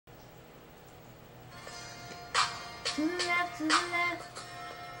to the left, to the left,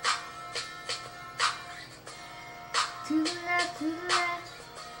 to the left, to the left.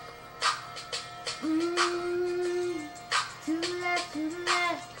 To the left, to the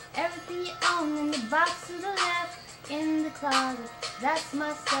left. Everything you own in the box to the left. In the closet, that's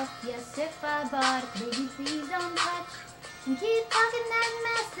my stuff. Yes, if I bought it, baby, please don't touch. And keep talking that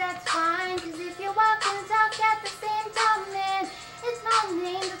mess, that's fine. Cause if you walk and talk at the same time, man, it's my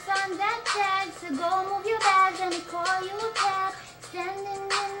name that's on that tag. So go move your bags, let me call you a cab. Standing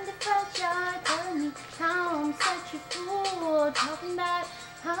in the front yard, telling me how I'm such a fool. Talking about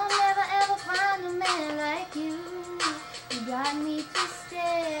how I'll never ever find a man like you. You got me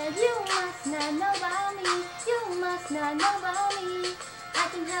twisted. You must not know about me. You must not know about me. I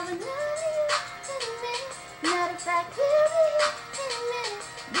can have another you in a minute. Matter of fact, we'll be here in a minute,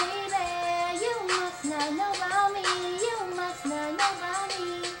 baby. You must not know about me. You must not know about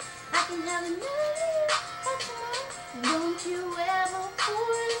me. I can have another you by tomorrow. Don't you ever for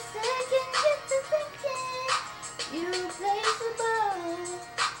a second get to thinking irreplaceable.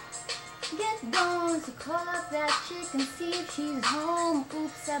 Get going, so call up that chick and see if she's home.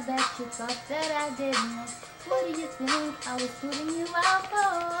 Oops, I bet you thought that I didn't know. What do you think I was putting you out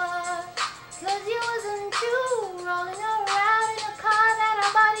for? Cause you wasn't true, rolling around in a car that I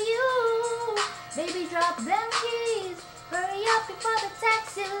bought you. Baby, drop them keys, hurry up before the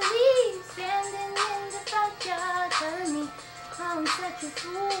taxi leaves. Standing in the front yard, telling me how I'm such a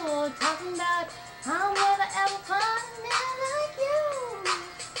fool. Talking about how I'll never ever find a man like you.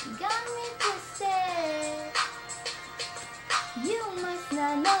 You got me twisted. You must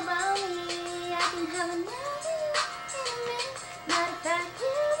not know about me. I can have another you in a minute. Matter of fact,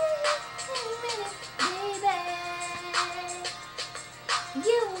 you'll be here in a minute, baby.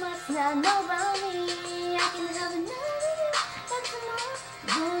 You must not know about me. I can have another you by tomorrow.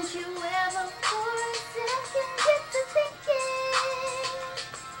 Don't you ever for a second get to thinking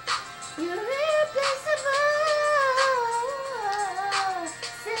you're irreplaceable.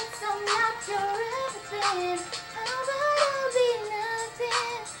 Since I'm not your everything, how about I'll be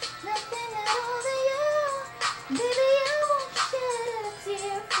nothing, nothing at all to you. Baby, I won't shed a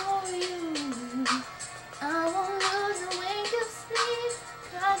tear for you. I won't lose a wink of sleep,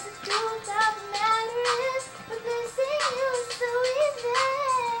 cause the truth of the matter is replacing you is so easy.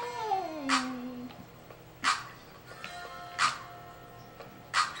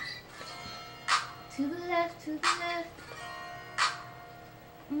 To the left, to the left.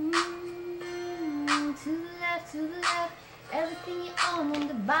 To the left, to the left. Everything you own in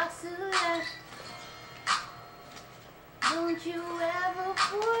the box to the left. Don't you ever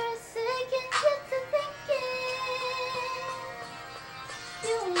for a second get to thinking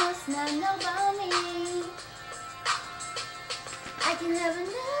you must not know about me. I can have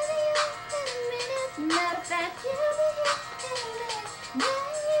another you in a minute. Matter of fact, you'll be here in a minute,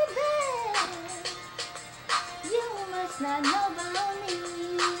 baby. You must not know about me.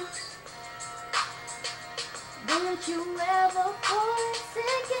 Don't you ever for a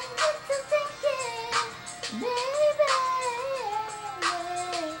second get to thinking, baby.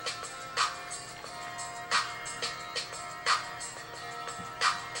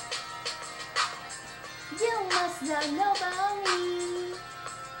 You must not know about me.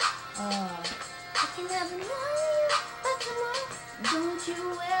 I can have another you by tomorrow. Don't you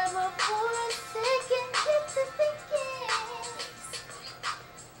ever for a second get to thinking.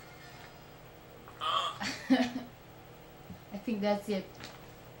 I think that's it.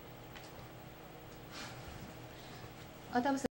 Oh, tapos